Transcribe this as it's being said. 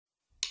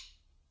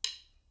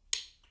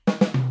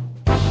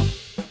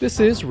This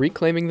is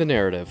Reclaiming the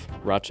Narrative,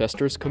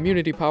 Rochester's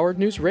community-powered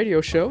news radio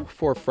show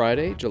for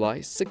Friday, July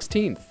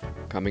 16th.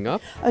 Coming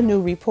up, a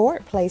new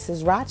report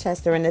places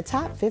Rochester in the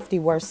top 50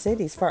 worst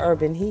cities for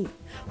urban heat.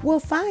 We'll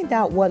find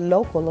out what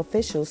local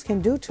officials can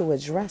do to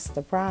address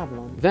the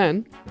problem.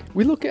 Then,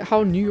 we look at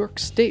how New York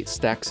State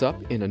stacks up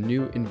in a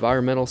new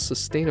environmental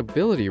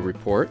sustainability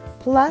report.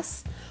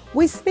 Plus,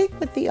 we speak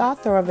with the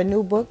author of a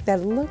new book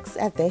that looks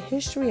at the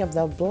history of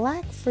the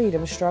Black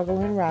freedom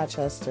struggle in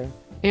Rochester.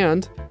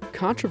 And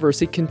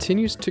controversy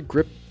continues to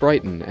grip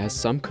Brighton as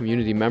some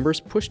community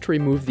members push to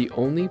remove the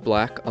only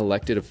Black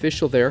elected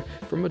official there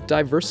from a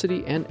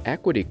diversity and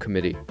equity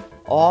committee.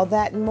 All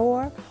that and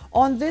more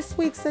on this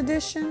week's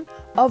edition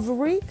of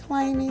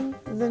Reclaiming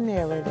the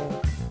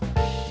Narrative.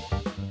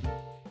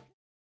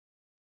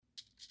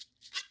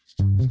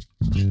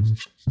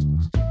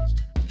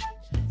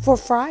 For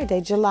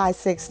Friday, July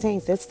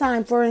 16th, it's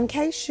time for In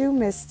Case You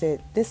Missed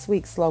It, this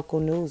week's local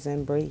news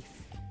in brief.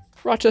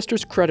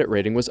 Rochester's credit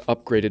rating was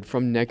upgraded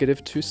from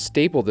negative to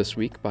stable this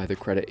week by the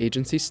credit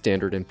agency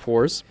Standard &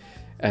 Poor's.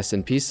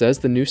 S&P says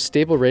the new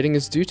stable rating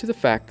is due to the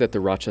fact that the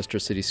Rochester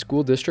City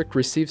School District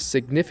received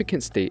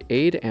significant state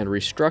aid and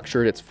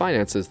restructured its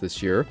finances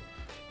this year,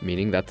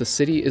 meaning that the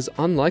city is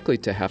unlikely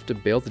to have to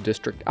bail the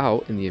district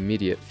out in the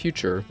immediate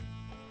future.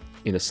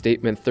 In a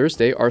statement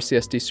Thursday,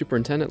 RCSD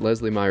Superintendent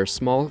Leslie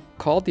Myers-Small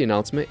called the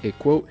announcement a,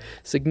 quote,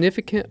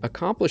 significant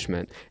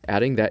accomplishment,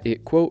 adding that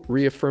it, quote,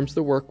 reaffirms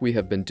the work we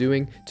have been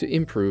doing to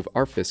improve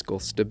our fiscal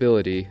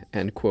stability,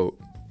 end quote.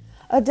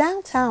 A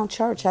downtown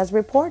church has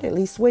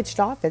reportedly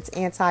switched off its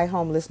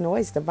anti-homeless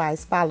noise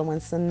device following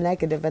some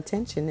negative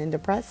attention in the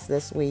press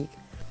this week.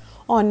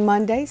 On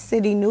Monday,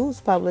 City News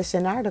published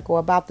an article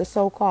about the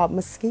so-called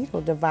mosquito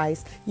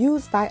device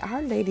used by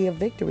Our Lady of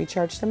Victory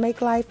Church to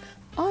make life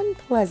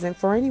unpleasant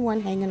for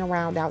anyone hanging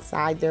around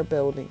outside their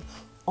building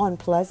on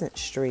Pleasant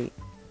Street.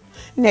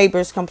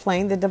 Neighbors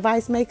complain the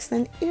device makes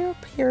an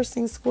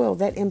ear-piercing squeal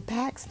that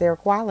impacts their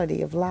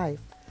quality of life.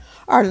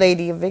 Our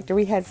Lady of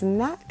Victory has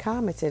not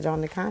commented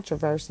on the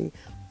controversy,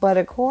 but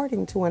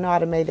according to an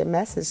automated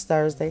message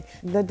Thursday,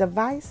 the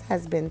device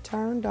has been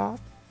turned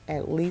off,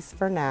 at least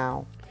for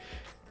now.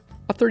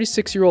 A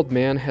 36-year-old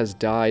man has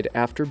died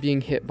after being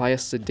hit by a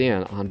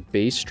sedan on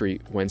Bay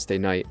Street Wednesday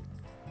night.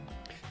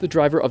 The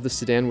driver of the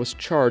sedan was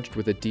charged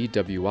with a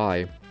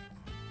DWI.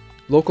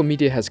 Local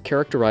media has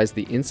characterized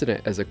the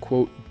incident as a,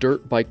 quote,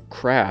 dirt bike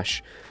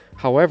crash.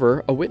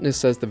 However, a witness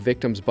says the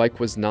victim's bike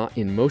was not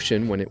in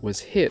motion when it was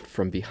hit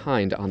from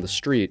behind on the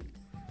street.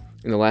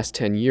 In the last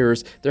 10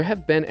 years, there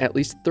have been at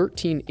least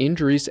 13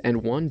 injuries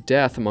and 1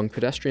 death among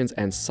pedestrians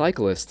and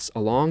cyclists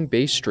along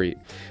Bay Street,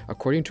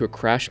 according to a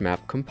crash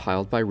map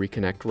compiled by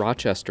Reconnect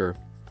Rochester.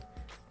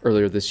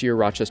 Earlier this year,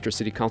 Rochester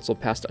City Council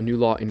passed a new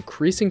law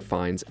increasing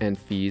fines and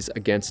fees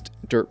against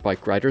dirt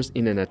bike riders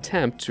in an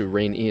attempt to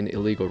rein in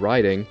illegal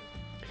riding.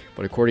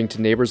 But according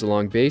to neighbors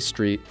along Bay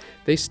Street,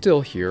 they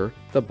still hear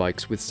the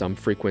bikes with some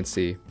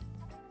frequency.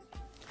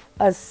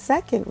 A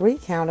second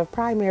recount of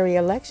primary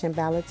election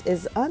ballots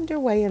is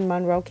underway in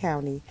Monroe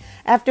County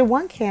after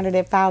one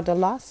candidate filed a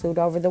lawsuit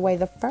over the way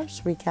the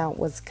first recount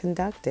was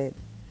conducted.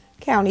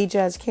 County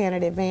Judge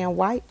candidate Van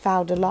White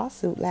filed a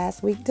lawsuit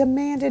last week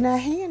demanding a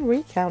hand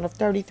recount of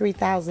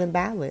 33,000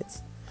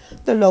 ballots.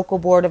 The local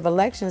Board of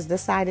Elections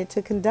decided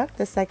to conduct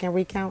the second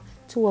recount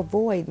to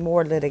avoid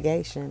more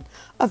litigation.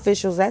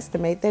 Officials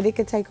estimate that it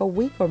could take a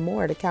week or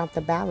more to count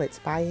the ballots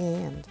by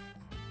hand.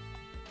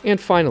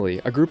 And finally,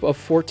 a group of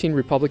 14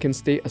 Republican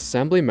State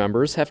Assembly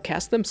members have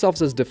cast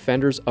themselves as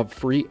defenders of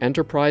free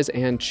enterprise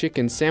and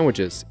chicken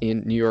sandwiches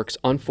in New York's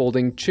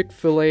unfolding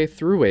Chick-fil-A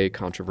Thruway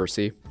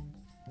controversy.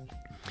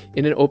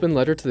 In an open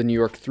letter to the New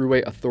York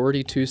Thruway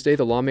Authority Tuesday,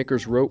 the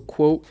lawmakers wrote,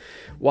 quote,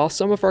 while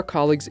some of our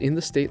colleagues in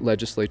the state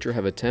legislature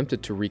have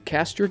attempted to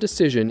recast your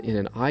decision in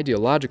an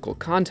ideological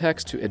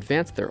context to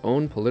advance their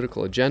own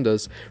political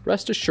agendas,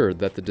 rest assured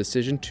that the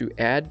decision to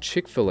add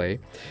Chick-fil-A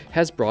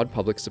has broad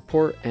public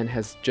support and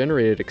has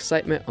generated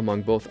excitement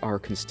among both our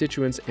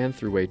constituents and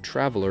Thruway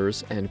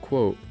travelers, end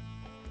quote.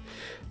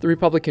 The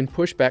Republican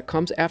pushback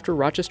comes after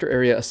Rochester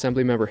area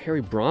Assemblymember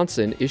Harry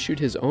Bronson issued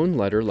his own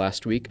letter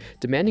last week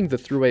demanding the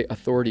Thruway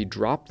Authority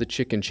drop the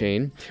chicken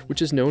chain,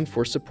 which is known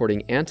for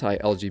supporting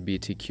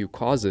anti-LGBTQ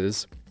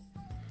causes.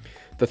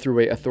 The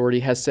Thruway Authority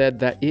has said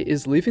that it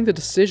is leaving the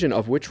decision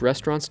of which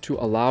restaurants to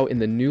allow in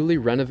the newly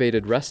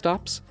renovated rest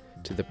stops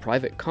to the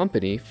private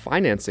company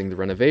financing the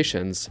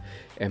renovations,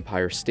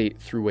 Empire State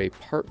Thruway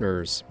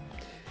Partners.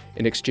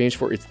 In exchange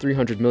for its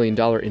 $300 million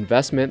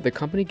investment, the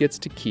company gets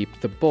to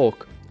keep the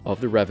bulk of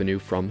the revenue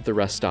from the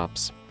rest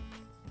stops.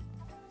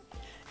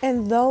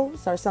 And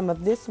those are some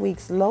of this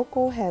week's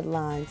local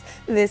headlines.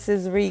 This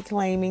is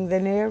Reclaiming the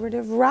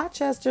Narrative,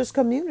 Rochester's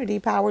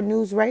community-powered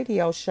news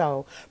radio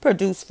show,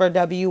 produced for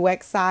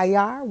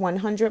WXIR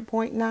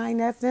 100.9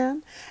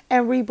 FM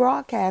and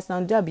rebroadcast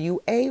on WAYO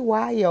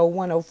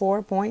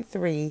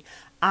 104.3.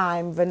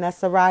 I'm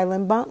Vanessa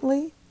Ryland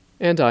Buntley.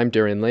 And I'm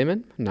Darian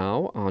Lehman.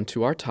 Now, on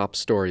to our top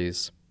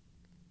stories.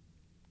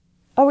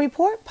 A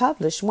report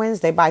published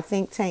Wednesday by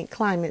think tank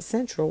Climate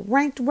Central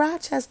ranked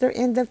Rochester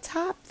in the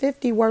top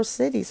 50 worst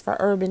cities for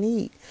urban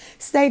heat,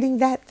 stating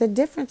that the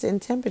difference in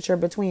temperature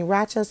between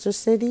Rochester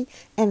City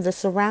and the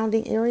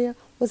surrounding area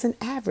was an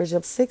average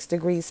of 6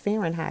 degrees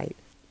Fahrenheit.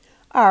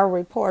 Our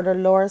reporter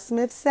Laura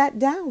Smith sat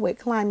down with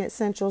Climate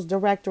Central's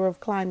Director of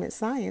Climate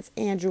Science,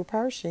 Andrew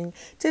Pershing,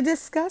 to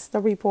discuss the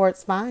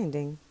report's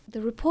finding.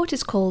 The report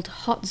is called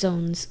Hot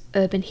Zones,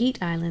 Urban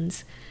Heat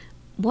Islands.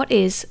 What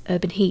is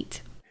urban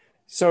heat?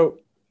 So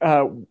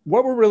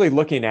what we're really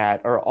looking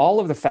at are all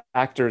of the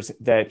factors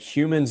that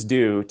humans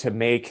do to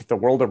make the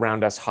world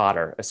around us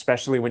hotter,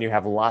 especially when you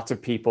have lots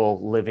of people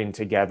living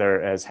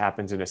together, as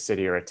happens in a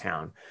city or a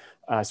town.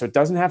 So it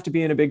doesn't have to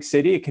be in a big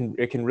city.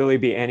 It can really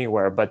be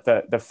anywhere. But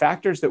the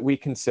factors that we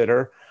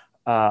consider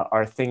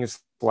are things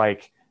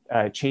like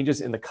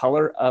changes in the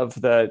color of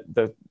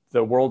the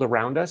world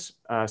around us.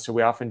 So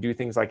we often do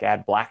things like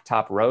add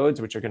blacktop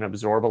roads, which are going to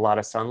absorb a lot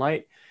of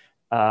sunlight.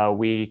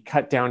 We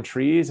cut down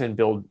trees and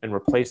build and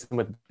replace them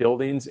with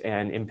buildings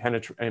and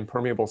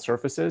impermeable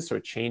surfaces. So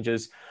it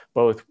changes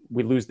both,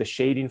 we lose the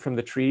shading from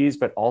the trees,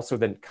 but also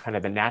the kind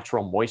of the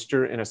natural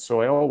moisture in a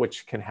soil,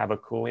 which can have a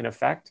cooling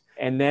effect.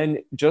 And then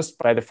just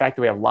by the fact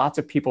that we have lots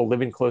of people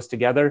living close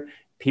together,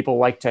 people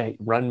like to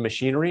run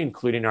machinery,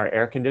 including our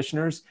air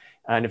conditioners.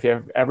 And if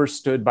you've ever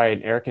stood by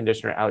an air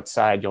conditioner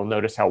outside, you'll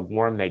notice how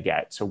warm they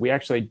get. So we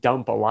actually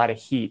dump a lot of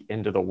heat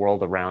into the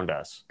world around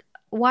us.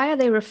 Why are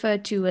they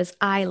referred to as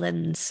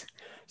islands?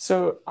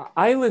 So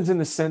islands, in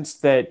the sense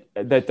that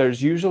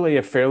there's usually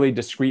a fairly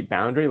discrete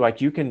boundary. Like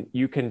you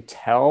can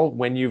tell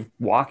when you've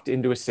walked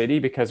into a city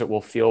because it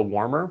will feel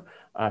warmer.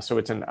 So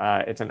it's an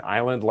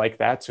island like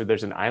that. So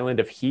there's an island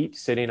of heat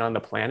sitting on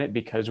the planet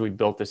because we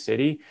built the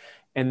city.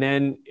 And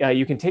then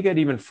you can take it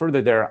even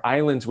further. There are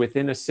islands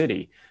within a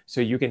city.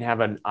 So you can have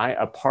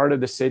a part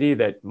of the city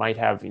that might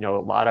have, a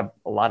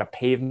lot of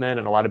pavement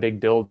and a lot of big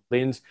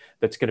buildings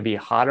that's going to be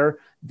hotter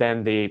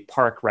than the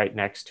park right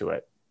next to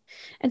it.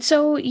 And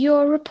so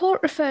your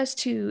report refers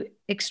to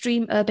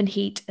extreme urban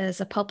heat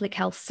as a public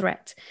health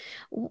threat.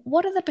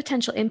 What are the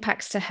potential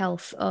impacts to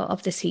health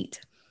of this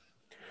heat?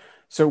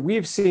 So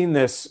we've seen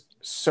this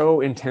so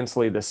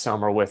intensely this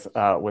summer with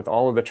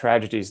all of the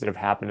tragedies that have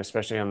happened,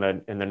 especially in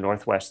the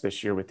Northwest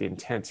this year with the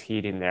intense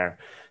heating there,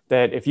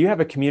 that if you have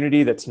a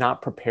community that's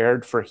not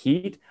prepared for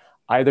heat,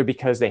 either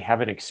because they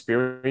haven't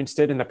experienced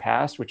it in the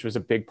past, which was a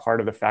big part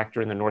of the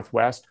factor in the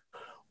Northwest,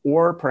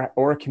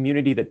 or a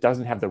community that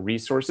doesn't have the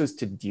resources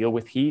to deal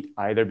with heat,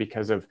 either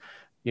because of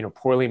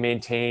poorly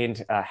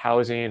maintained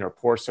housing or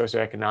poor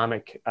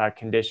socioeconomic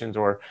conditions,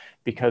 or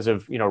because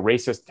of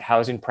racist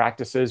housing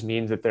practices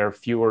means that there are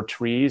fewer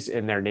trees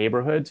in their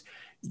neighborhoods,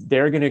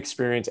 they're going to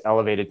experience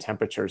elevated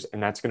temperatures,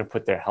 and that's going to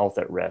put their health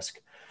at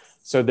risk.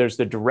 So there's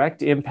the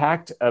direct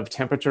impact of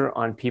temperature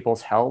on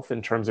people's health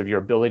in terms of your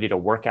ability to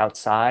work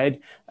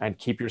outside and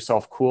keep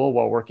yourself cool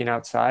while working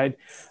outside.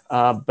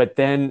 But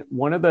then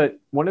one of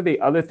the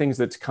other things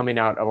that's coming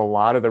out of a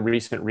lot of the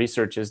recent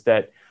research is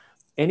that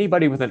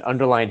anybody with an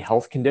underlying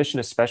health condition,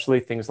 especially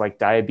things like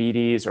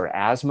diabetes or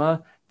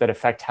asthma that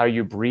affect how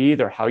you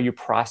breathe or how you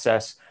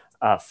process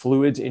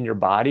fluids in your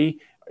body,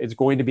 is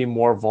going to be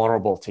more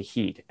vulnerable to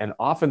heat. And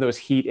often those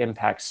heat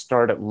impacts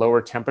start at lower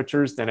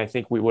temperatures than I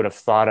think we would have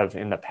thought of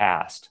in the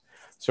past.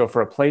 So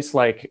for a place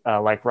like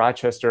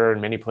Rochester and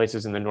many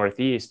places in the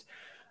Northeast,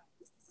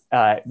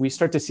 we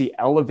start to see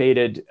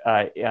elevated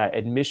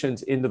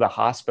admissions into the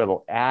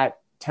hospital at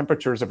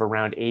temperatures of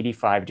around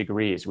 85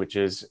 degrees, which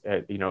is,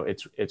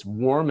 it's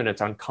warm and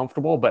it's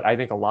uncomfortable, but I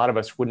think a lot of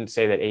us wouldn't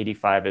say that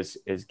 85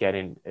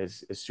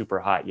 is super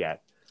hot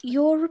yet.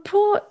 Your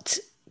report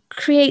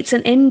creates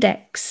an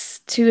index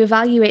to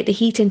evaluate the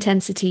heat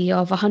intensity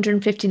of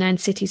 159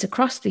 cities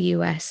across the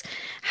US.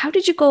 How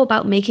did you go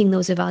about making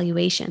those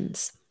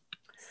evaluations?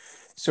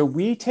 So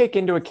we take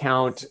into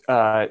account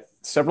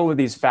several of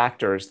these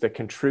factors that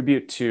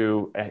contribute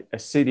to a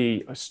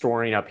city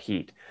storing up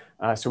heat.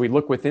 So we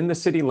look within the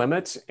city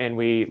limits and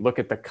we look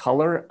at the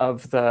color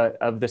of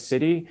the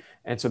city.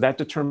 And so that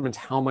determines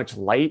how much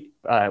light,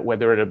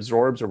 whether it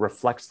absorbs or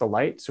reflects the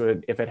light.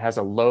 So if it has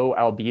a low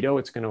albedo,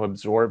 it's going to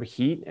absorb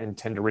heat and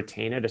tend to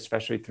retain it,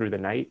 especially through the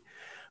night.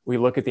 We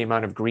look at the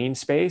amount of green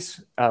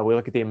space. We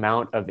look at the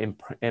amount of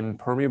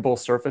impermeable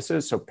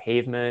surfaces, so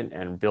pavement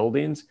and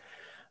buildings.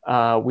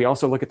 We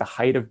also look at the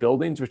height of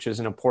buildings, which is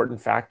an important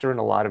factor in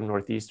a lot of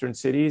northeastern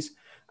cities.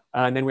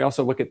 And then we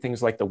also look at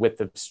things like the width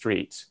of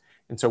streets.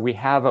 And so we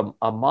have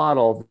a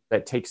model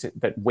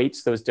that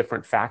weights those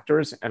different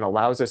factors and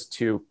allows us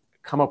to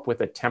come up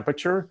with a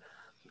temperature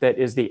that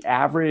is the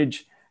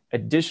average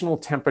additional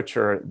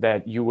temperature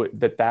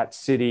that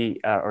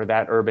city or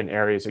that urban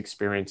area is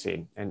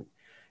experiencing.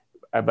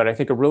 But I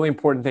think a really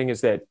important thing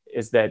is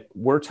that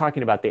we're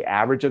talking about the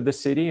average of the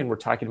city, and we're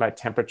talking about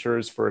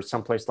temperatures for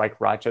someplace like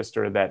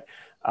Rochester that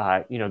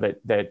are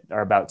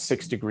about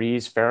 6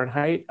 degrees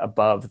Fahrenheit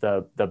above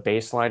the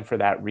baseline for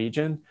that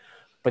region.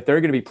 But there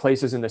are going to be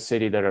places in the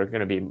city that are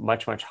going to be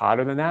much, much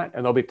hotter than that.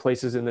 And there'll be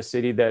places in the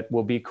city that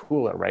will be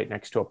cooler, right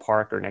next to a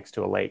park or next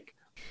to a lake.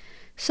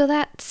 So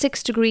that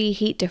 6-degree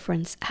heat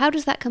difference, how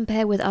does that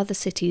compare with other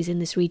cities in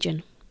this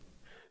region?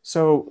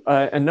 So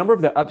a number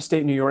of the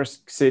upstate New York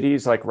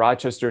cities like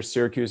Rochester,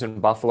 Syracuse,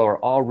 and Buffalo are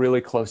all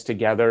really close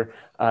together.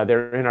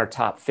 They're in our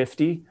top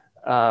 50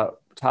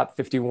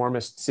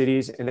 warmest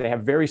cities, and they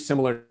have very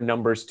similar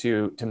numbers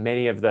to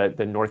many of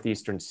the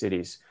northeastern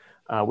cities,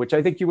 which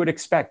I think you would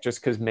expect just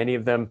because many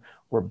of them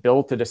were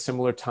built at a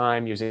similar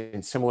time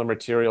using similar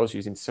materials,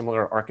 using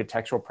similar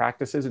architectural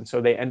practices. And so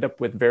they end up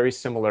with very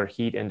similar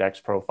heat index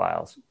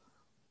profiles.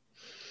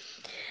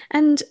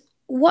 And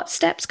what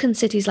steps can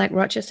cities like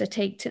Rochester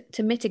take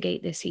to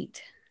mitigate this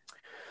heat?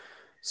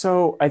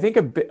 So I think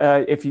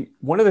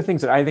one of the things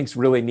that I think is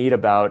really neat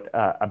about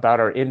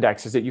our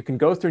index is that you can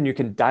go through and you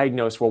can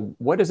diagnose, well,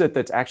 what is it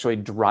that's actually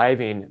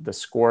driving the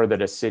score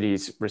that a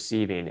city's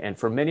receiving? And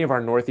for many of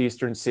our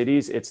northeastern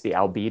cities, it's the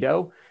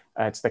albedo,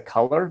 it's the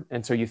color.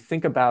 And so you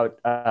think about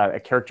a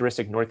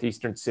characteristic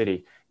northeastern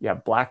city, you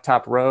have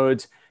blacktop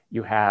roads,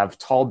 you have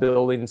tall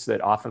buildings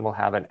that often will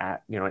have an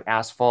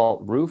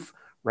asphalt roof,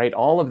 right?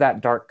 All of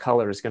that dark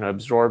color is going to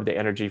absorb the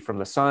energy from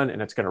the sun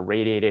and it's going to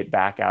radiate it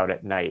back out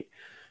at night.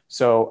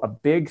 So a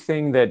big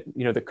thing that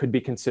could be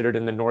considered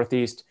in the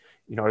Northeast,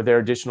 are there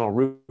additional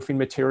roofing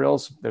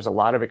materials? There's a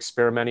lot of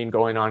experimenting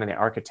going on in the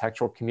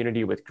architectural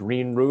community with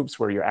green roofs,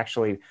 where you're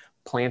actually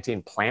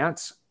planting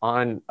plants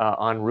on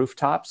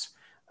rooftops,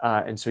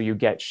 and so you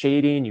get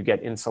shading, you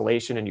get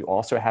insulation, and you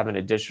also have an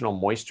additional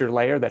moisture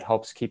layer that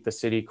helps keep the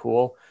city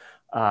cool.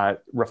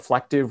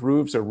 Reflective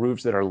roofs, or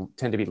roofs that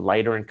tend to be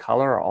lighter in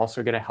color, are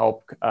also going to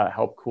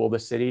help cool the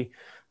city.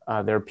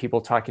 There are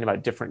people talking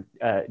about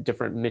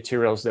different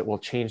materials that will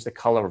change the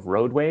color of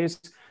roadways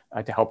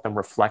to help them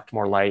reflect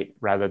more light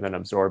rather than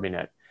absorbing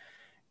it.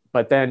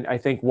 But then I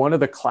think one of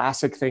the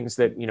classic things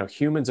that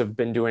humans have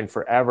been doing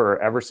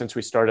forever, ever since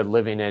we started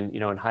living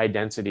in high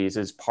densities,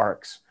 is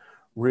parks.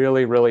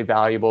 Really, really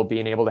valuable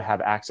being able to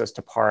have access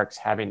to parks,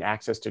 having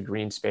access to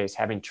green space,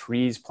 having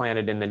trees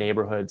planted in the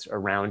neighborhoods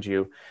around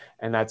you.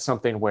 And that's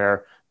something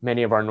where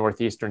many of our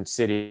northeastern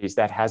cities,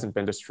 that hasn't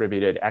been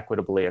distributed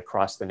equitably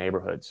across the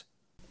neighborhoods.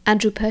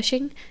 Andrew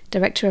Pershing,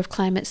 Director of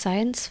Climate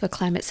Science for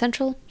Climate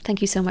Central, thank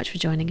you so much for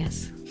joining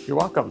us. You're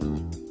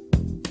welcome.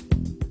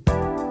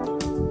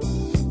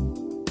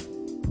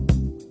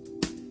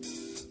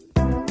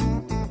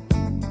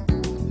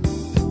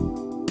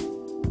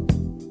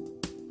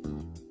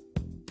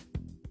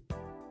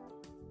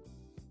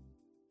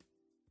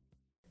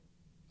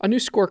 A new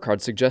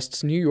scorecard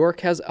suggests New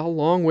York has a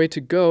long way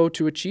to go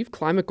to achieve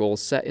climate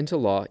goals set into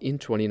law in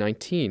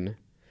 2019.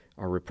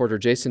 Our reporter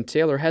Jason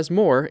Taylor has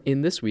more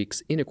in this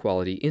week's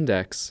Inequality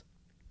Index.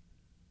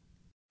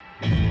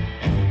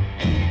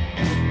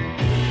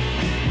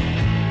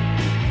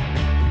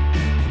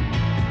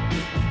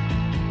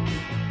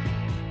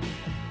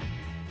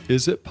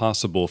 Is it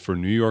possible for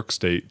New York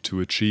State to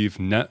achieve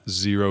net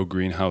zero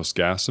greenhouse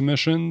gas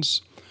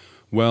emissions?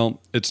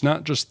 Well, it's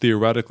not just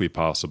theoretically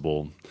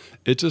possible.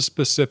 It's a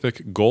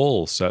specific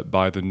goal set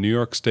by the New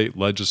York State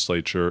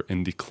Legislature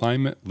in the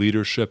Climate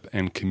Leadership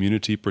and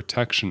Community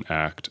Protection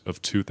Act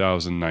of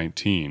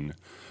 2019,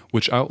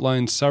 which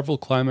outlines several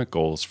climate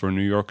goals for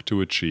New York to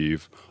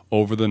achieve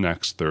over the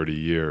next 30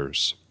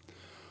 years.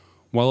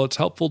 While it's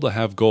helpful to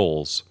have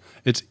goals,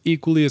 it's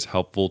equally as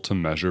helpful to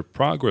measure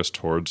progress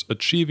towards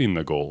achieving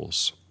the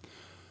goals.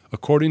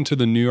 According to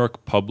the New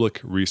York Public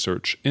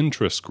Research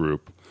Interest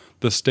Group,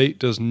 the state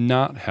does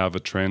not have a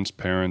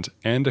transparent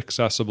and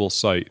accessible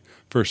site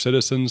for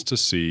citizens to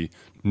see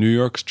New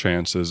York's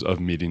chances of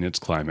meeting its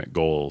climate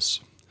goals.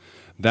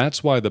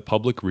 That's why the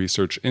Public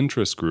Research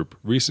Interest Group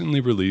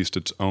recently released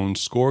its own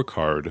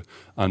scorecard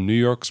on New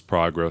York's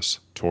progress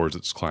towards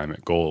its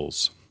climate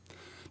goals.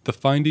 The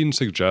findings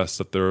suggest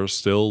that there are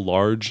still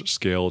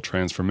large-scale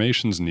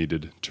transformations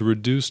needed to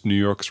reduce New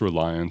York's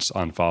reliance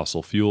on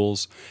fossil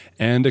fuels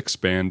and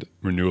expand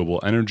renewable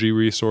energy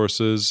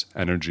resources,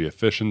 energy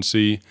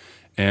efficiency,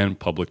 and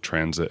public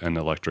transit and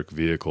electric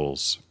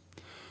vehicles.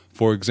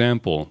 For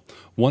example,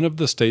 one of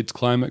the state's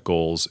climate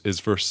goals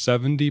is for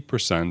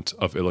 70%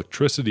 of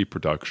electricity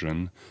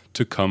production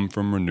to come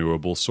from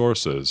renewable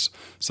sources,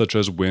 such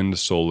as wind,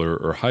 solar,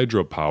 or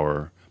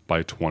hydropower,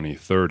 by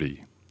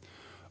 2030.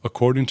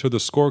 According to the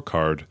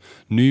scorecard,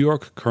 New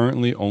York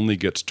currently only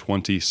gets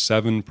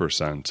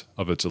 27%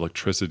 of its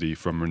electricity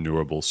from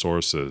renewable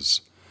sources.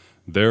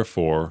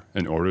 Therefore,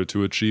 in order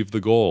to achieve the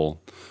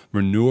goal,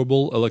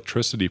 renewable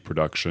electricity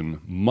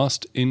production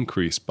must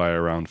increase by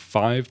around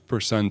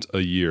 5%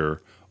 a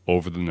year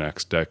over the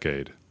next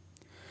decade.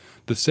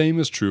 The same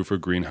is true for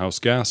greenhouse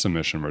gas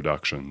emission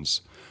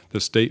reductions.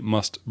 The state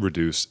must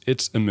reduce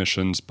its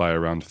emissions by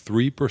around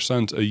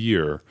 3% a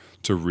year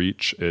to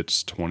reach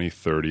its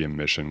 2030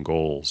 emission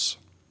goals.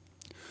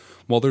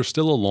 While there's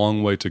still a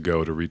long way to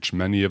go to reach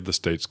many of the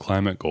state's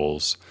climate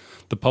goals,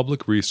 the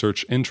Public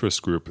Research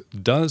Interest Group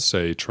does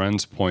say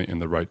trends point in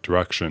the right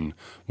direction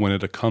when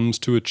it comes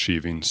to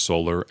achieving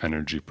solar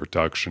energy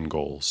production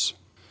goals.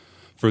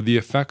 For the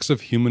effects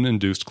of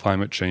human-induced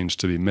climate change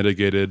to be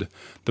mitigated,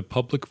 the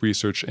Public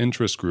Research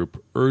Interest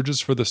Group urges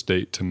for the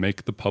state to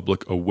make the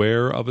public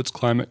aware of its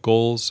climate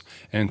goals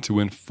and to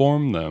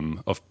inform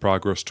them of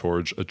progress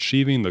towards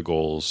achieving the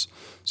goals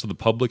so the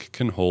public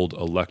can hold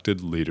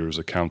elected leaders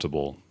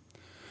accountable.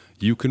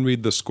 You can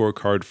read the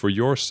scorecard for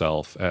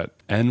yourself at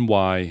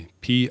nypirg.org.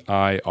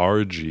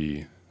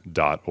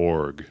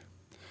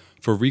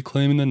 For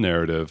Reclaiming the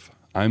Narrative,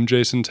 I'm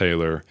Jason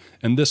Taylor,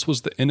 and this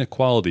was the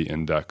Inequality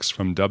Index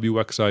from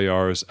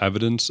WXIR's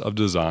Evidence of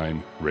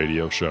Design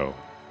radio show.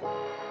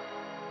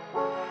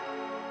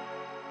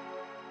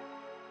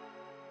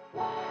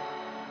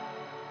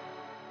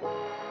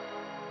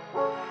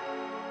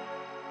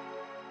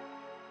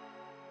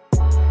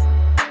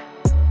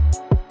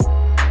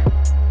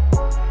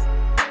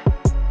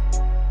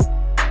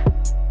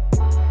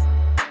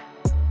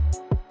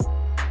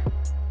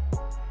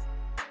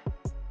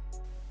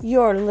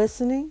 You're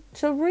listening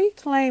to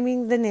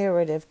Reclaiming the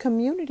Narrative,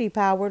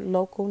 community-powered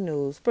local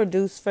news,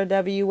 produced for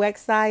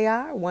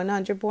WXIR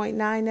 100.9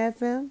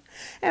 FM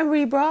and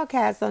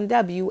rebroadcast on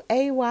WAYO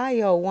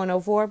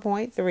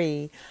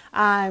 104.3.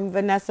 I'm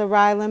Vanessa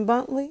Ryland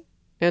Buntley.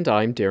 And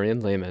I'm Darian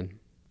Lehman.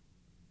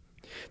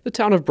 The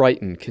town of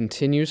Brighton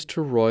continues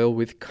to roil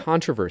with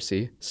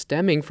controversy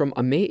stemming from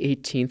a May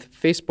 18th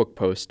Facebook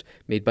post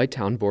made by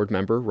town board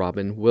member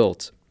Robin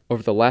Wilt.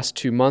 Over the last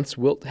 2 months,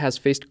 Wilt has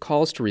faced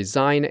calls to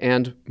resign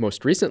and,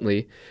 most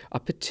recently, a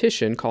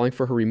petition calling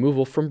for her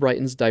removal from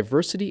Brighton's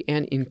Diversity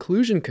and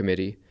Inclusion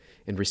Committee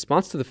in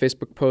response to the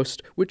Facebook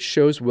post, which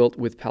shows Wilt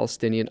with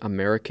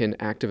Palestinian-American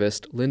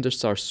activist Linda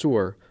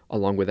Sarsour,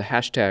 along with the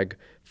hashtag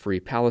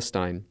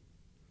 #FreePalestine.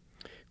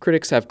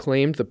 Critics have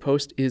claimed the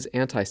post is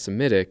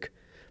anti-Semitic,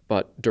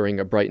 but during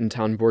a Brighton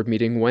Town Board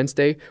meeting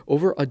Wednesday,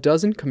 over a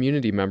dozen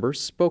community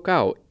members spoke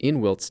out in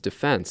Wilt's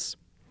defense.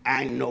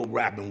 I know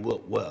Robin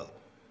Wilt well.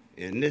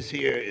 And this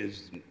here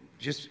is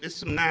it's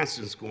some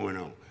nonsense going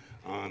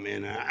on.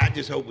 And I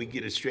just hope we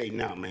get it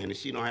straightened out, man, and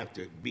she don't have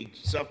to be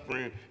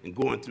suffering and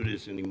going through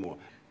this anymore.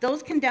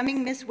 Those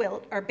condemning Ms.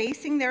 Wilt are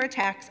basing their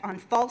attacks on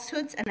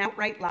falsehoods and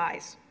outright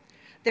lies.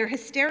 Their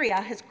hysteria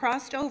has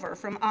crossed over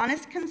from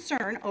honest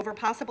concern over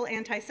possible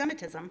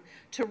anti-Semitism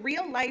to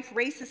real-life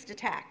racist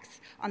attacks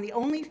on the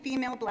only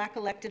female black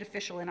elected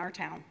official in our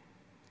town.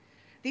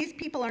 These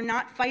people are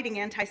not fighting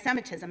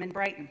anti-Semitism in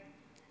Brighton.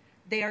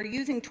 They are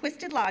using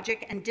twisted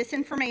logic and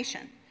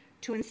disinformation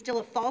to instill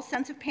a false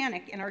sense of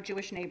panic in our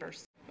Jewish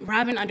neighbors.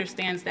 Robin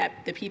understands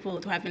that the people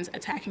who have been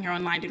attacking her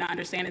online do not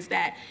understand is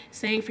that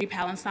saying Free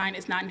Palestine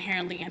is not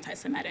inherently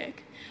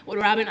anti-Semitic. What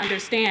Robin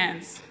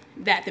understands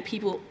that the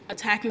people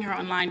attacking her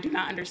online do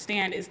not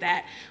understand is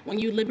that when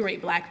you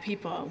liberate black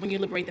people, when you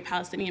liberate the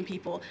Palestinian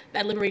people,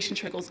 that liberation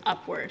trickles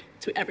upward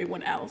to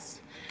everyone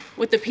else.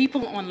 What the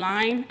people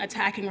online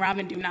attacking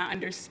Robin do not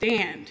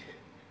understand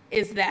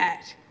is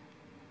that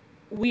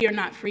we are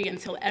not free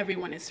until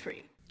everyone is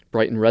free.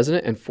 Brighton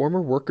resident and former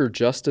Worker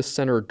Justice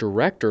Center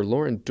director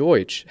Lauren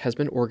Deutsch has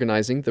been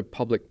organizing the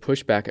public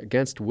pushback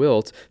against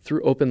Wilt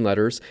through open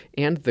letters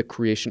and the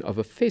creation of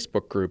a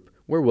Facebook group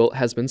where Wilt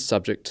has been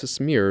subject to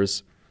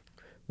smears.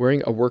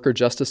 Wearing a Worker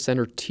Justice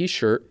Center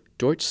t-shirt,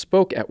 Deutsch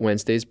spoke at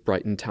Wednesday's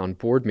Brighton Town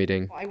Board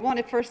meeting. I want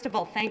to first of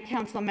all thank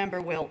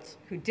Councilmember Wilt,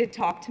 who did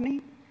talk to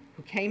me,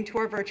 who came to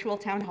our virtual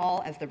town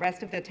hall as the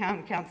rest of the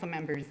town council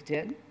members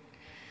did.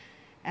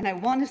 And I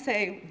want to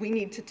say we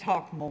need to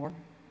talk more.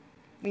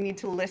 We need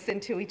to listen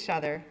to each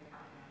other.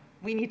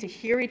 We need to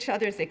hear each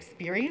other's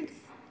experience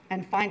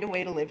and find a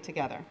way to live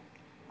together.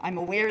 I'm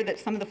aware that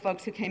some of the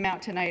folks who came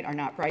out tonight are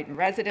not Brighton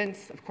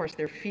residents. Of course,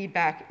 their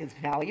feedback is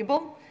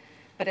valuable.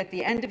 But at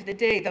the end of the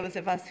day, those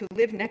of us who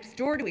live next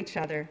door to each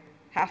other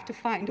have to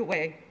find a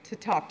way to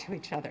talk to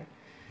each other.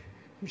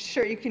 I'm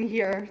sure you can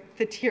hear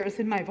the tears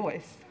in my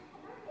voice.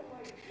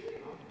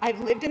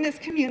 I've lived in this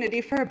community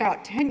for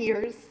about 10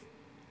 years.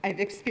 I've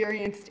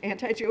experienced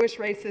anti-Jewish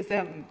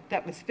racism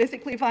that was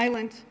physically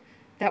violent,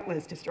 that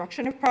was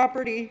destruction of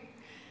property.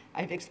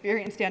 I've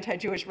experienced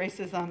anti-Jewish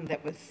racism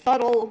that was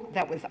subtle,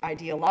 that was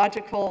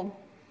ideological.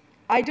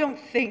 I don't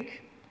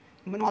think,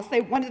 and I'll say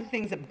one of the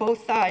things that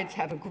both sides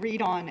have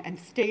agreed on and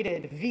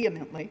stated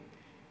vehemently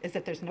is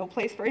that there's no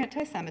place for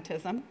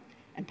anti-Semitism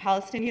and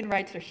Palestinian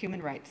rights are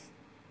human rights.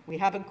 We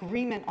have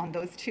agreement on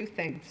those two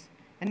things,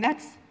 and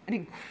that's an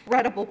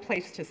incredible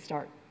place to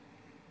start.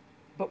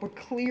 But we're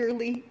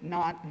clearly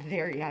not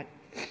there yet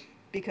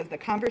because the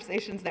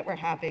conversations that we're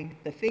having,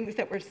 the things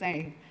that we're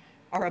saying,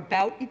 are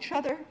about each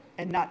other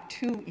and not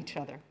to each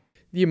other.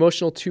 The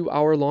emotional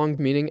 2-hour-long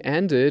meeting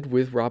ended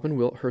with Robin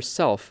Wilt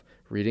herself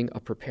reading a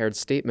prepared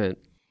statement.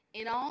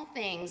 In all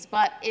things,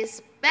 but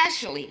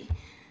especially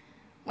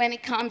when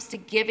it comes to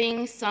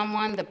giving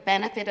someone the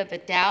benefit of the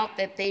doubt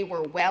that they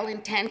were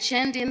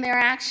well-intentioned in their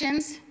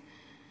actions,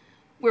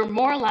 we're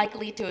more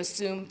likely to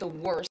assume the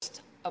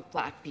worst of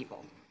Black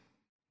people.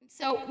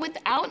 So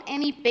without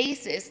any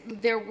basis,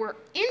 there were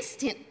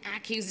instant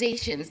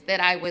accusations that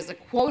I was a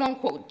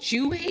quote-unquote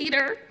Jew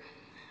hater,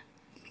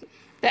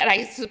 that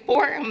I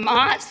support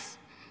Hamas,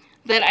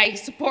 that I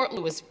support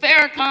Louis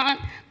Farrakhan,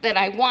 that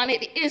I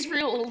wanted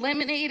Israel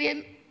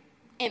eliminated.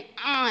 and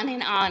on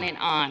and on and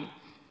on.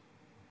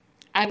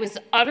 I was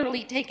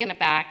utterly taken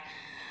aback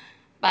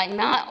by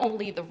not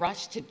only the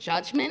rush to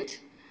judgment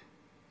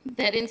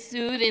that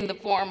ensued in the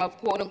form of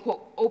quote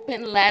unquote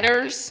open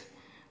letters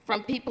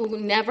from people who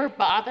never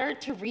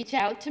bothered to reach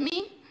out to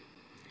me,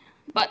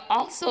 but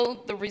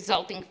also the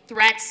resulting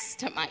threats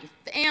to my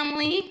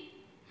family,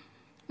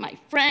 my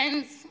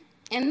friends,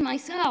 and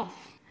myself.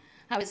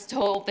 I was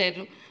told that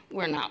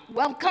we're not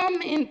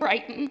welcome in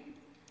Brighton,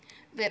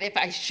 that if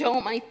I show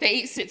my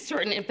face at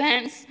certain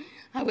events,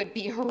 I would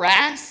be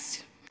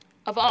harassed.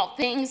 Of all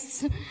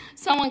things,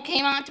 someone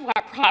came onto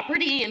our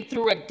property and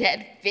threw a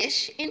dead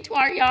fish into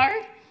our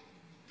yard.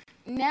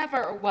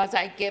 Never was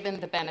I given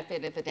the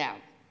benefit of the doubt.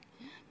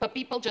 But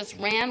people just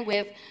ran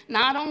with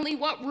not only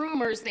what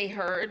rumors they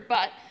heard,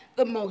 but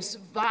the most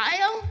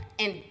vile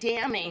and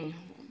damning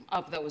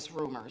of those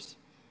rumors.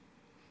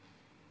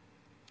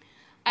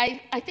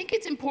 I think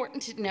it's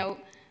important to note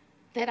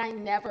that I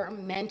never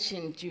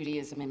mentioned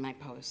Judaism in my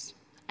posts.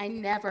 I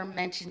never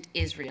mentioned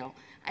Israel.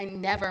 I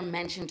never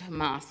mentioned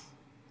Hamas.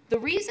 The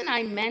reason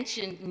I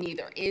mentioned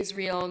neither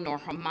Israel nor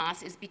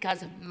Hamas is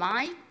because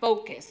my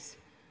focus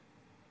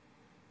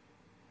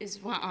is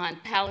on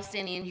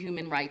Palestinian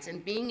human rights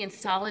and being in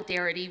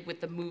solidarity with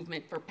the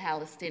movement for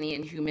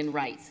Palestinian human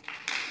rights.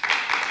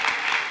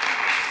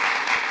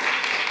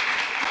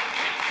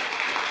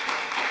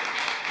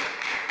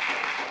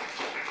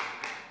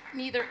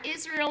 Neither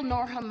Israel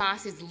nor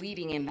Hamas is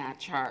leading in that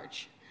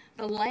charge.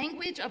 The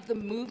language of the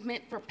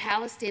movement for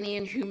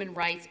Palestinian human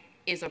rights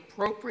is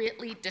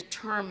appropriately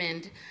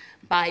determined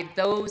by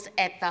those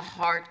at the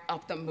heart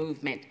of the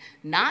movement,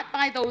 not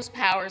by those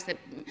powers that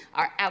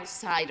are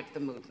outside of the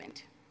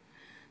movement.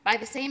 By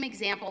the same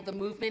example, the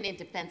movement in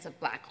defense of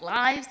Black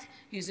lives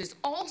uses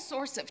all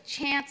sorts of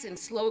chants and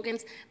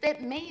slogans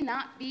that may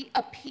not be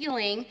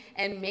appealing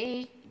and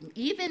may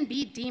even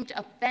be deemed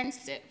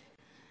offensive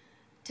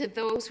to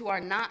those who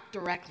are not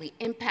directly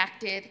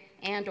impacted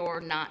and or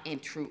not in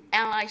true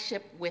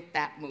allyship with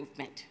that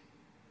movement.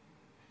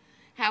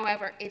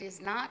 However, it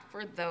is not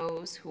for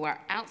those who are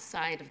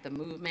outside of the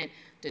movement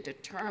to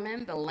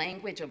determine the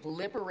language of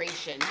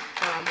liberation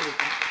for a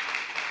movement.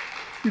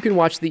 You can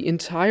watch the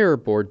entire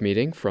board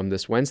meeting from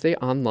this Wednesday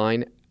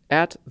online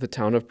at the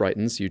Town of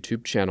Brighton's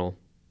YouTube channel.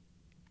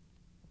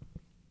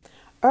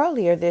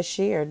 Earlier this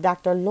year,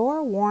 Dr.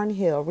 Laura Warren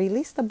Hill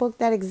released a book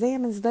that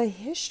examines the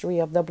history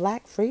of the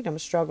Black freedom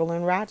struggle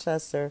in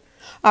Rochester.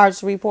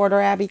 Arts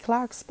reporter Abby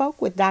Clark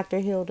spoke with Dr.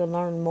 Hill to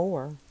learn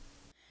more.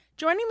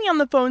 Joining me on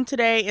the phone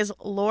today is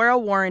Laura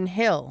Warren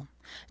Hill.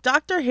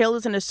 Dr. Hill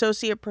is an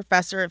associate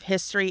professor of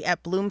history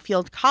at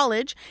Bloomfield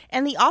College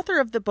and the author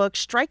of the book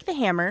Strike the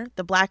Hammer,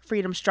 The Black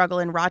Freedom Struggle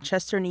in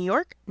Rochester, New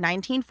York,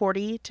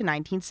 1940 to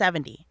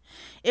 1970.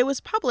 It was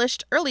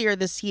published earlier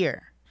this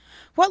year.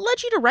 What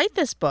led you to write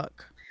this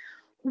book?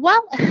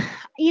 Well,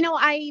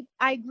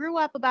 I grew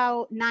up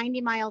about 90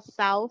 miles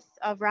south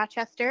of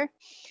Rochester.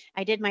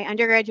 I did my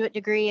undergraduate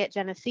degree at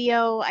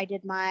Geneseo. I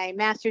did my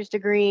master's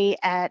degree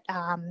at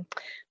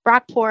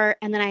Brockport,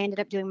 and then I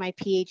ended up doing my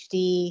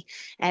PhD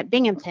at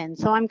Binghamton.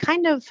 So I'm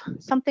kind of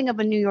something of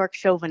a New York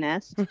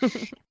chauvinist.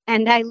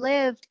 And I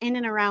lived in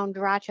and around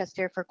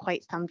Rochester for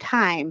quite some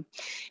time.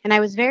 And I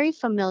was very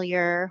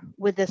familiar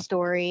with the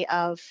story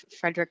of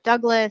Frederick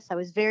Douglass. I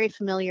was very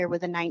familiar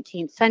with the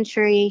 19th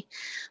century.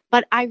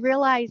 But I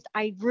realized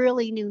I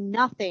really knew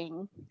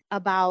nothing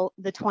about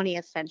the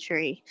 20th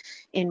century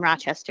in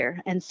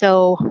Rochester. And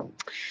so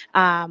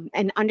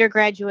an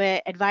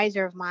undergraduate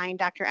advisor of mine,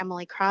 Dr.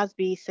 Emily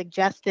Crosby,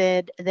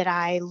 suggested that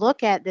I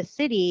look at the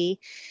city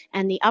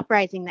and the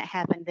uprising that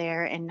happened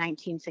there in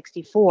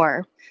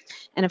 1964.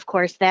 And of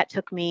course, that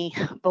took me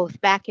both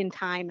back in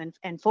time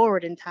and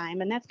forward in time.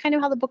 And that's kind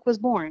of how the book was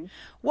born.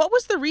 What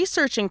was the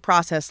researching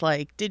process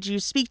like? Did you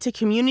speak to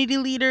community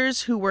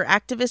leaders who were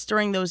activists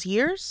during those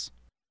years?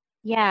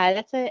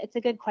 Yeah, it's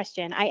a good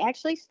question. I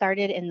actually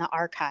started in the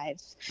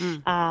archives.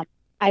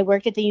 I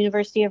worked at the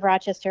University of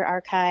Rochester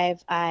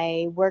Archive.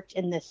 I worked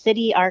in the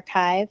city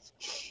archive.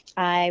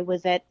 I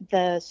was at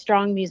the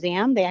Strong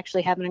Museum. They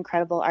actually have an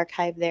incredible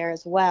archive there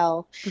as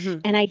well.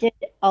 Mm-hmm. And I did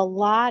a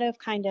lot of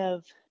kind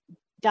of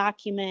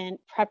document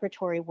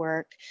preparatory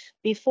work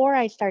before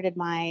I started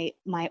my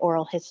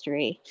oral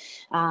history.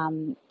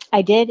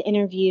 I did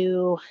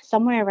interview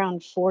somewhere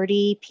around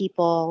 40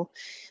 people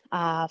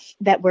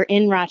that were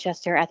in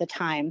Rochester at the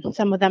time.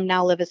 Some of them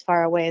now live as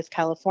far away as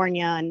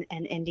California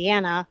and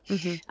Indiana,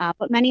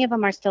 but many of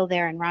them are still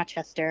there in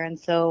Rochester. And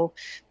so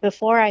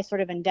before I sort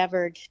of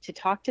endeavored to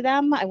talk to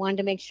them, I wanted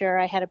to make sure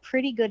I had a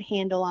pretty good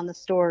handle on the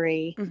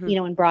story,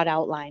 in broad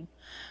outline.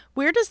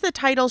 Where does the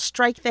title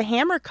Strike the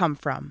Hammer come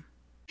from?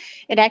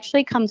 It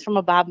actually comes from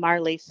a Bob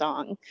Marley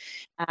song.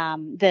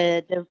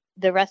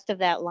 The rest of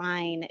that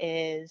line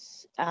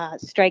is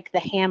strike the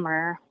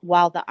hammer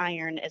while the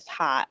iron is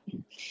hot.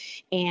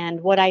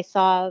 And what I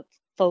saw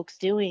folks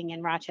doing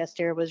in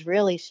Rochester was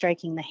really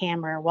striking the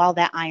hammer while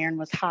that iron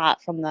was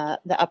hot from the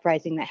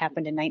uprising that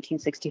happened in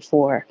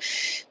 1964.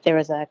 There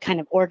was a kind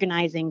of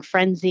organizing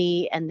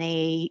frenzy, and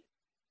they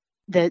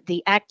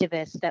the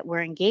activists that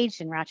were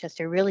engaged in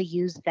Rochester really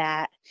used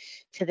that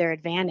to their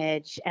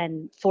advantage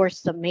and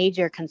forced some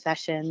major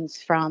concessions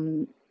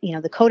from,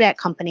 the Kodak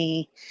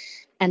company,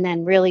 and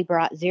then really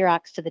brought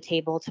Xerox to the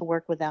table to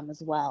work with them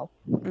as well.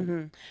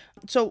 Mm-hmm.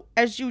 So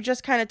as you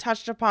just kind of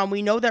touched upon,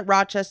 we know that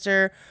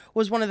Rochester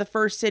was one of the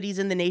first cities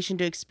in the nation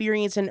to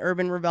experience an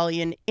urban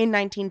rebellion in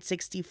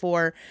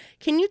 1964.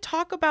 Can you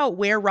talk about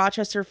where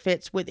Rochester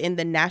fits within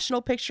the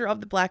national picture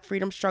of the Black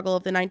freedom struggle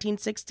of the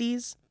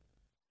 1960s?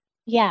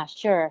 Yeah,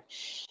 sure.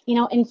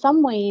 In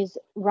some ways,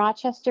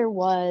 Rochester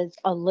was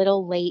a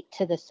little late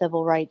to the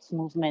civil rights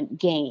movement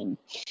game.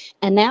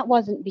 And that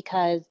wasn't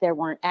because there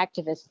weren't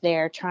activists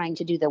there trying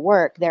to do the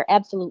work. There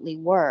absolutely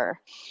were.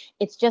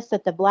 It's just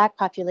that the Black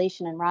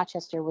population in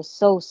Rochester was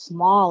so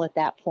small at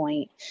that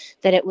point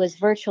that it was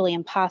virtually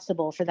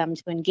impossible for them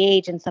to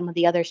engage in some of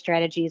the other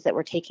strategies that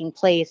were taking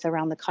place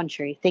around the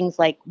country, things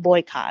like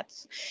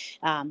boycotts.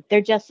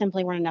 There just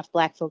simply weren't enough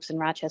Black folks in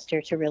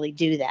Rochester to really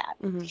do that.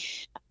 Mm-hmm.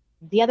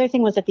 The other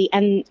thing was that the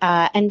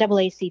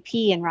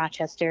NAACP in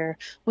Rochester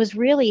was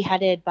really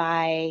headed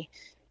by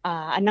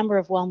a number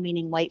of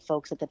well-meaning white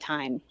folks at the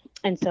time.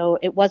 And so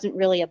it wasn't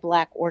really a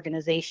Black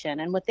organization.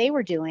 And what they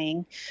were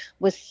doing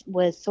was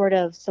sort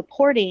of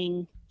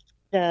supporting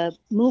the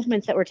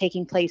movements that were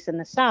taking place in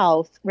the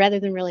South rather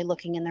than really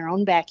looking in their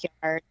own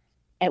backyard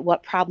at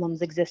what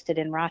problems existed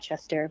in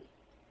Rochester.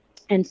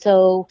 And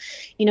so,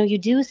 you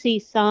do see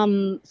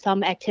some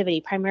activity,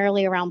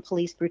 primarily around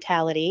police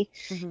brutality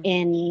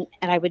and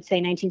I would say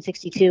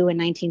 1962 and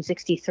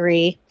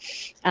 1963.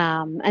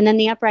 And then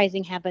the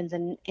uprising happens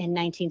in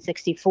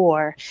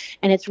 1964.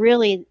 And it's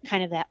really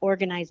kind of that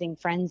organizing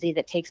frenzy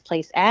that takes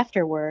place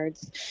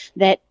afterwards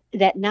that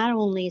not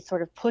only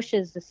sort of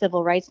pushes the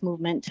civil rights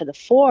movement to the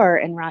fore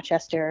in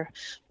Rochester,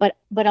 but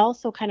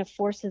also kind of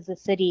forces the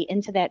city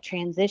into that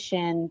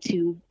transition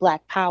to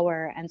Black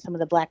power and some of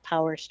the Black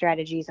power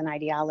strategies and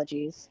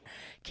ideologies.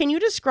 Can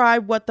you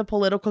describe what the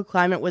political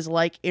climate was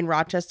like in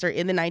Rochester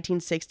in the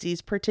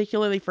 1960s,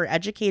 particularly for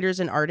educators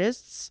and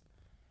artists?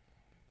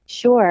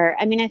 Sure.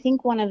 I mean, I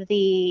think one of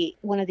the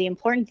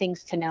important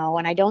things to know,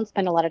 and I don't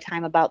spend a lot of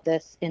time about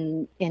this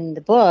in the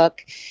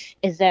book,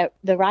 is that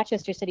the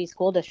Rochester City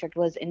School District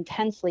was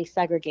intensely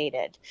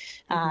segregated.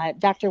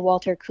 Dr.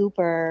 Walter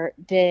Cooper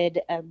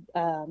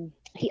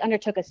he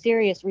undertook a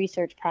serious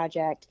research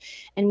project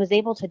and was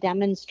able to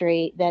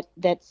demonstrate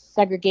that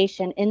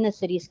segregation in the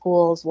city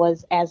schools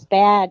was as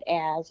bad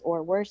as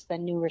or worse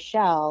than New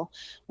Rochelle,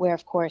 where,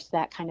 of course,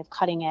 that kind of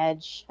cutting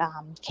edge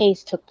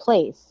case took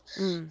place.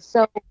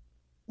 So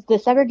the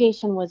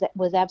segregation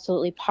was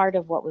absolutely part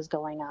of what was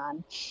going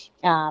on.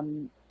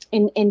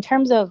 In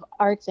terms of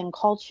arts and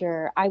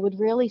culture, I would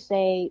really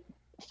say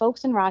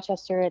folks in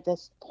Rochester at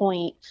this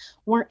point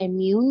weren't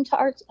immune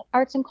to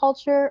arts and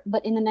culture,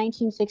 but in the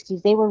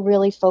 1960s, they were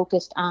really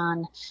focused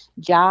on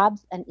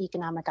jobs and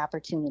economic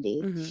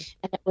opportunity.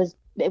 And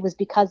it was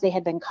because they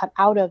had been cut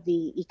out of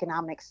the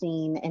economic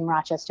scene in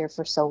Rochester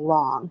for so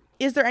long.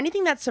 Is there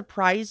anything that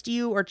surprised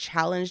you or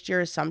challenged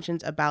your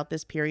assumptions about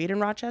this period in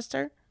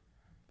Rochester?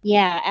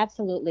 Yeah,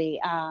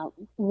 absolutely.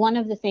 One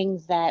of the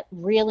things that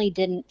really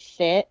didn't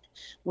fit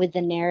with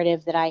the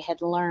narrative that I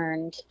had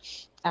learned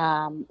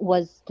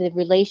was the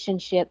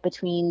relationship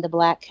between the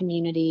Black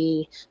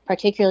community,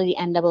 particularly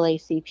the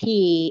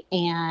NAACP,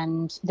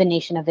 and the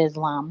Nation of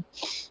Islam.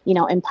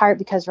 In part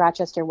because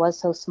Rochester was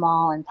so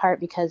small, in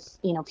part because,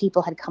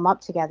 people had come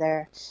up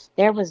together,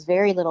 there was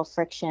very little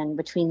friction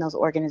between those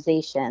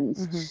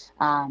organizations,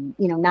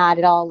 not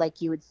at all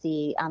like you would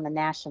see on the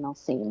national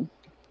scene.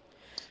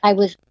 I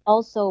was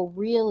also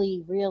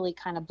really, really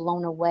kind of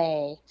blown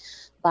away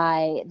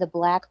by the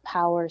Black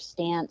power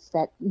stance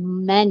that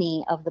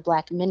many of the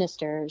Black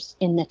ministers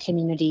in the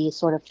community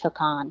sort of took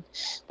on.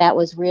 That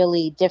was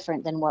really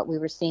different than what we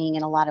were seeing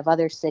in a lot of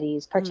other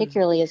cities,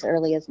 particularly as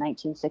early as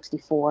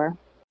 1964.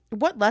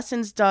 What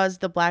lessons does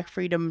the Black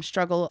freedom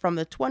struggle from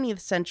the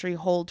 20th century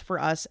hold for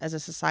us as a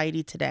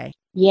society today?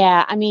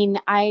 Yeah, I mean,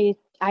 I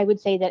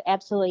would say that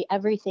absolutely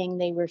everything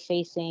they were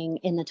facing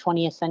in the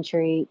 20th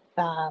century,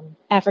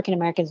 African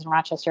Americans in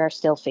Rochester are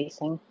still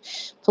facing.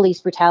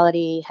 Police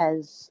brutality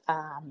has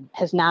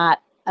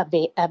not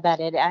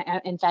abated.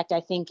 In fact,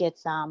 I think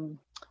it's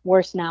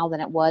worse now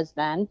than it was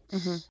then.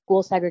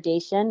 School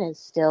segregation is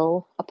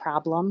still a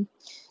problem,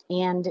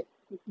 and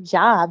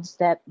jobs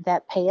that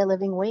pay a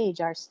living wage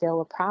are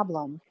still a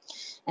problem.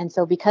 And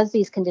so because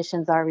these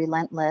conditions are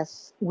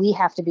relentless, we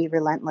have to be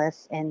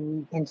relentless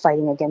in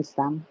fighting against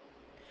them.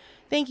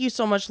 Thank you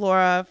so much,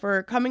 Laura,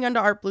 for coming onto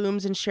Art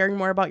Blooms and sharing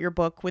more about your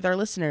book with our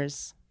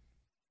listeners.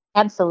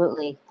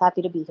 Absolutely.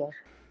 Happy to be here.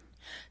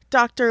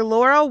 Dr.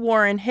 Laura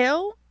Warren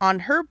Hill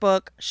on her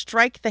book,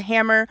 Strike the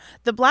Hammer,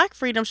 The Black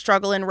Freedom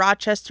Struggle in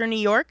Rochester, New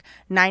York,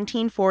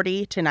 1940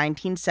 to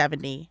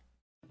 1970.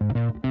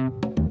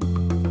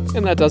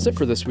 And that does it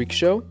for this week's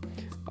show.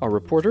 Our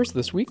reporters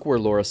this week were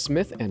Laura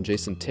Smith and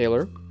Jason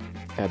Taylor.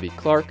 Abby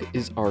Clark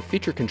is our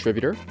feature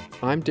contributor.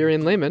 I'm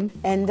Darian Lehman.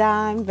 And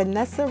I'm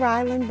Vanessa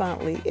Ryland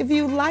Buntley. If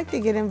you'd like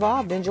to get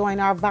involved and join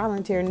our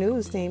volunteer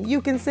news team,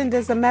 you can send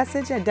us a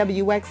message at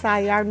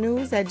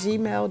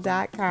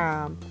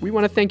wxirnews@gmail.com. We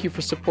want to thank you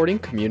for supporting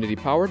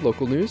community-powered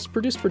local news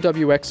produced for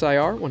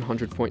WXIR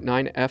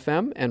 100.9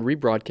 FM and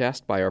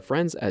rebroadcast by our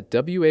friends at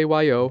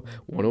WAYO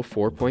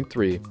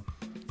 104.3.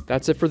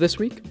 That's it for this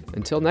week.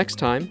 Until next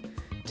time,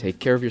 take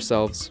care of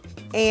yourselves.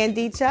 And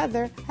each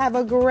other. Have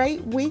a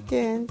great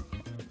weekend.